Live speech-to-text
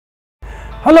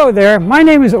Hello there, my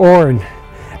name is Oren,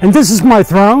 and this is my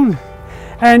throne,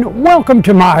 and welcome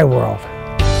to my world.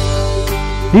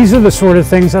 These are the sort of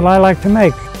things that I like to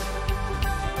make.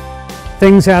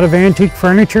 Things out of antique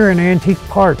furniture and antique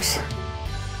parts.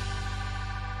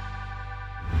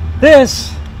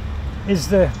 This is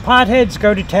the Potheads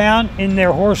go to town in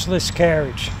their horseless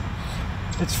carriage.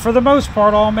 It's for the most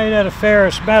part all made out of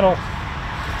ferrous metal,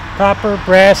 copper,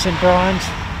 brass, and bronze.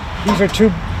 These are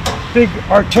two big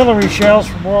artillery shells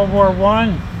from World War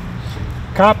I.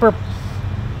 Copper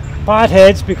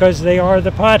potheads because they are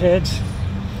the potheads.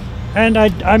 And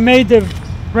I made the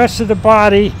rest of the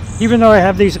body, even though I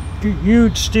have these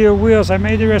huge steel wheels, I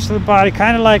made the rest of the body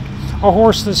kind of like a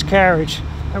horseless carriage.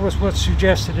 That was what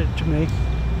suggested it to me.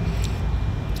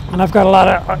 And I've got a lot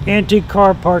of antique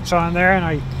car parts on there, and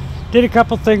I did a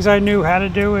couple things I knew how to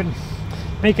do and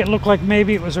make it look like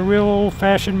maybe it was a real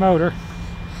old-fashioned motor.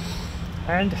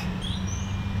 And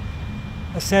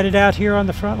I set it out here on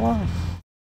the front lawn.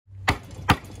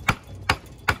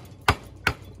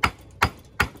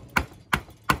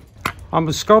 I'm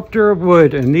a sculptor of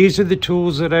wood, and these are the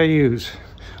tools that I use.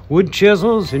 Wood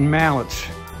chisels and mallets.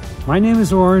 My name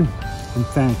is Oren, and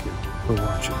thank you for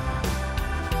watching.